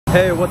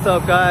Hey, what's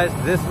up guys?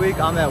 This week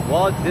I'm at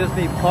Walt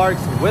Disney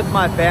Parks with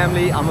my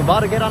family. I'm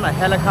about to get on a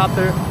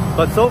helicopter,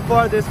 but so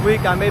far this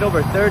week I made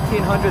over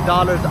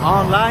 $1,300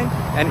 online,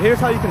 and here's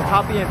how you can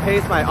copy and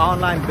paste my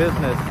online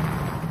business.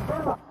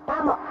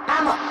 I'm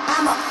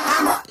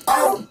a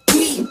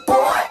OG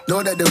boy.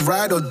 Know that the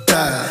ride or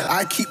die.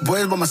 I keep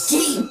boys by my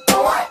seat,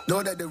 boy.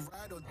 Know that the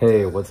ride or die.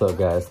 Hey, what's up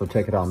guys? So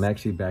check it out. I'm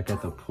actually back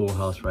at the pool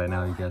house right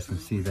now. You guys can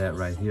see that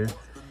right here.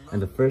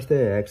 And the first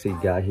day I actually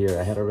got here,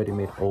 I had already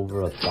made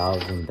over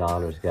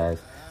 $1,000, guys.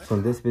 So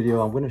in this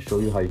video, I'm going to show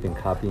you how you can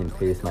copy and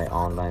paste my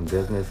online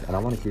business. And I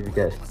want to give you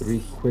guys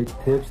 3 quick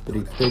tips,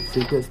 3 quick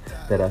secrets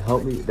that has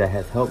helped me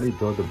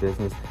build a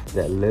business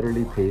that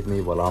literally pays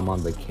me while I'm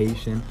on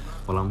vacation,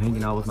 while I'm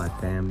hanging out with my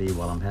family,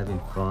 while I'm having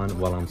fun,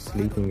 while I'm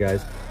sleeping,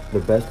 guys. The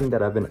best thing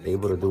that I've been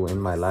able to do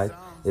in my life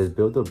is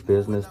build a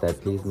business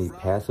that pays me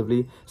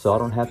passively, so I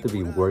don't have to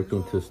be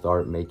working to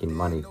start making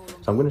money.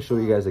 So I'm going to show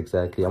you guys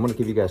exactly, I'm going to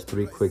give you guys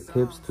 3 quick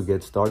tips to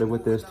get started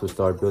with this, to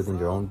start building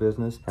your own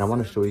business. And I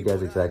want to show you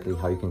guys exactly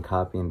how you can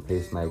copy and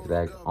paste my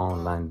exact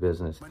online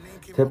business.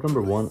 Tip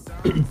number 1,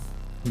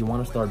 you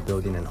want to start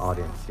building an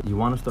audience. You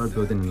want to start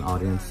building an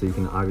audience so you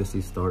can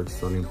obviously start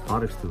selling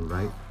products to,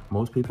 right?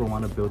 Most people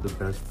want to build the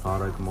best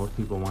product. Most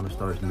people want to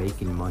start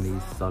making money,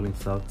 selling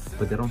stuff,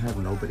 but they don't have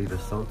nobody to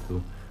sell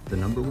to. The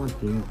number 1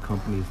 thing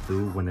companies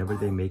do whenever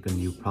they make a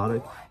new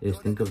product is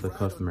think of the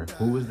customer.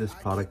 Who is this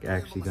product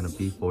actually going to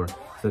be for?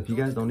 So if you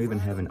guys don't even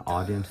have an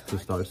audience to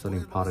start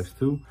selling products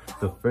to,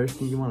 the first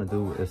thing you want to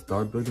do is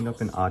start building up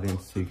an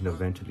audience so you can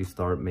eventually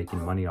start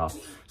making money off.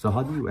 So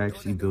how do you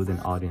actually build an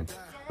audience?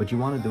 What you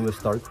want to do is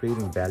start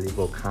creating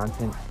valuable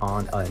content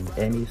on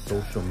any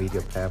social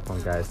media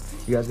platform, guys.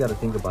 You guys got to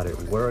think about it.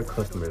 Where are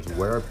customers?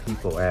 Where are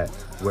people at?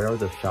 Where are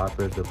the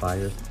shoppers, the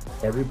buyers?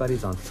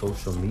 Everybody's on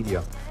social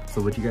media.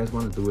 So what you guys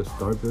want to do is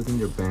start building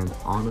your brand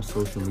on a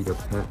social media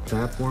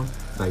platform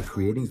by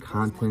creating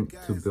content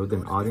to build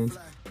an audience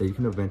that you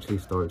can eventually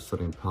start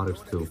selling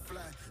products to.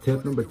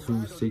 Tip number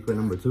 2, secret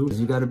number 2, is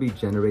you got to be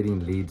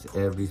generating leads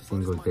every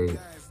single day.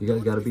 You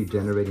guys got to be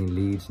generating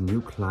leads,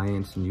 new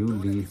clients, new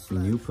leads,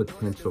 new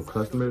potential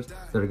customers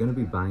that are going to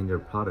be buying your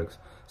products.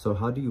 So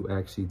how do you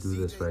actually do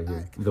this right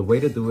here? The way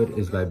to do it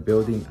is by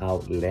building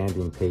out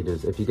landing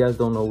pages. If you guys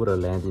don't know what a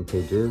landing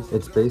page is,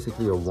 it's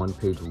basically a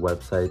 1-page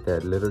website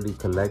that literally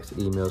collects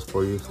emails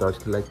for you, starts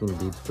collecting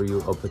leads for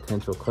you of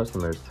potential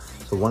customers.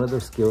 So one of the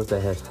skills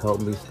that has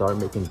helped me start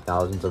making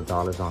thousands of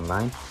dollars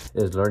online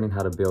is learning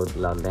how to build a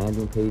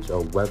landing page, a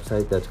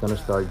website that's going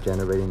to start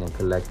generating and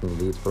collecting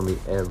leads for me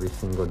every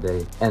single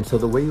day. And so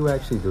the way you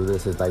actually do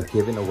this is by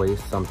giving away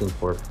something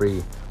for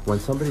free. When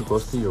somebody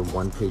goes to your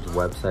 1-page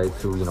website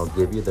to,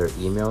 give you their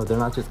email, they're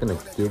not just going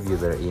to give you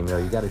their email.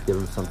 You got to give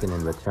them something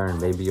in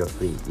return, maybe a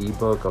free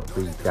ebook, a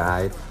free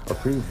guide, a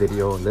free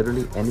video,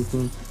 literally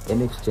anything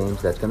in exchange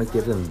that's going to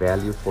give them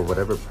value for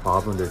whatever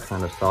problem they're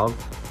trying to solve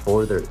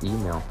for their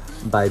email.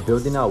 By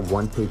building out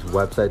 1-page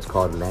websites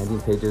called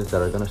landing pages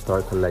that are going to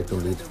start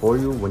collecting leads for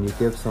you when you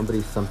give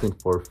somebody something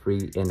for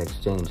free in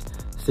exchange.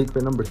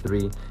 Secret number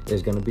 3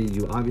 is going to be,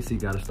 you obviously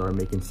got to start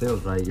making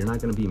sales, right? You're not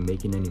going to be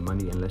making any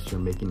money unless you're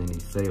making any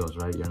sales,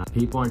 right?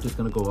 People aren't just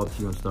going to go up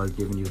to you and start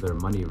giving you their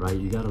money, right?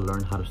 You got to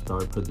learn how to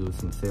start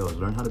producing sales,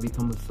 learn how to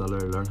become a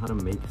seller, learn how to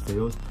make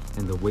sales.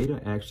 And the way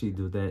to actually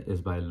do that is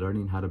by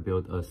learning how to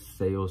build a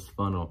sales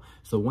funnel.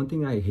 So one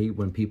thing I hate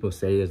when people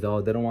say is,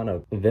 oh, they don't want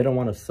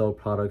to sell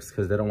products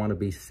because they don't want to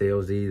be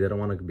salesy. They don't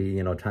want to be,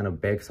 trying to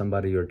beg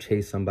somebody or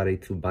chase somebody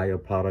to buy a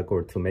product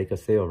or to make a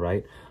sale,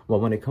 right?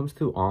 Well, when it comes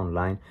to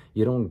online,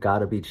 you don't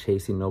gotta be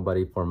chasing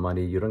nobody for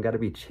money. You don't gotta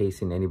be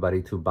chasing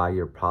anybody to buy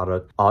your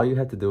product. All you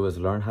have to do is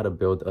learn how to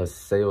build a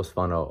sales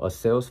funnel. A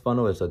sales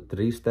funnel is a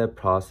 3-step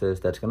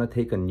process that's gonna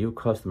take a new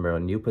customer, a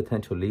new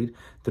potential lead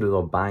through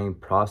the buying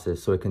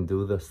process so it can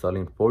do the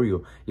selling for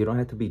you. You don't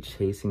have to be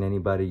chasing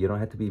anybody. You don't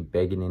have to be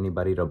begging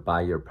anybody to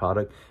buy your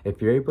product.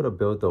 If you're able to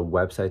build the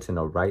websites in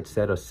the right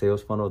set, a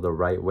sales funnel the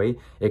right way,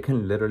 it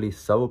can literally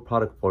sell a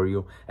product for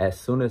you as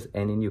soon as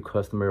any new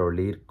customer or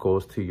lead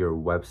goes to your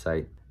website.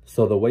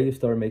 So the way you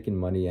start making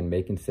money and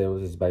making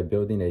sales is by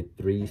building a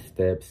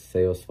 3-step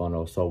sales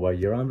funnel. So while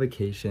you're on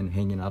vacation,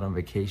 hanging out on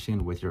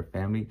vacation with your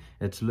family,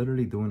 it's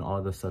literally doing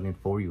all the selling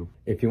for you.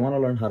 If you want to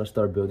learn how to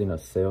start building a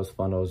sales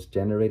funnels,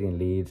 generating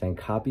leads, and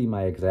copy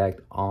my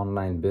exact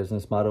online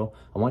business model,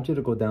 I want you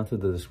to go down to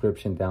the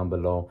description down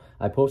below.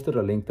 I posted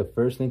a link. The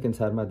first link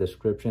inside my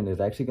description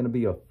is actually going to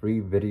be a free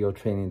video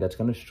training that's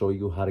going to show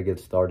you how to get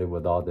started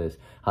with all this,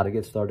 how to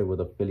get started with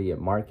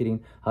affiliate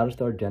marketing, how to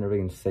start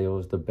generating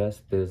sales, the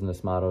best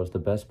business models, the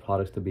best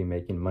products to be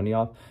making money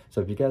off.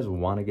 So if you guys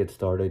want to get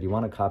started, you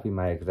want to copy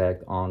my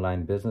exact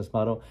online business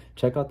model,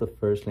 check out the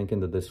first link in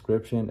the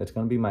description. It's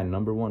going to be my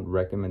 #1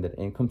 recommended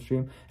income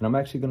stream, and I'm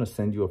actually going to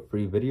send you a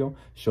free video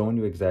showing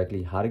you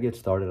exactly how to get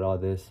started all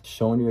this,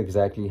 showing you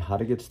exactly how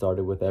to get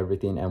started with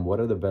everything and what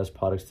are the best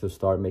products to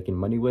start making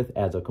money with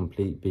as a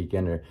complete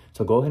beginner.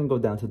 So go ahead and go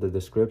down to the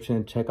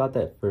description, check out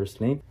that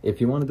first link if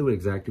you want to do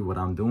exactly what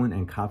I'm doing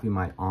and copy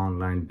my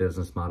online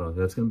business model.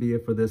 That's going to be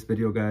it for this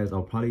video, guys.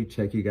 I'll probably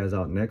check you guys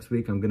out next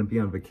week. I'm gonna be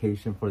on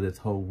vacation for this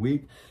whole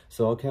week,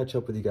 so I'll catch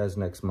up with you guys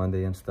next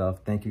Monday and stuff.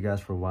 Thank you guys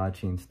for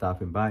watching,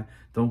 stopping by.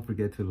 Don't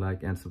forget to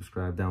like and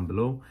subscribe down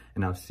below,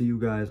 and I'll see you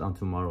guys on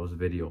tomorrow's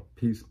video.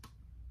 Peace.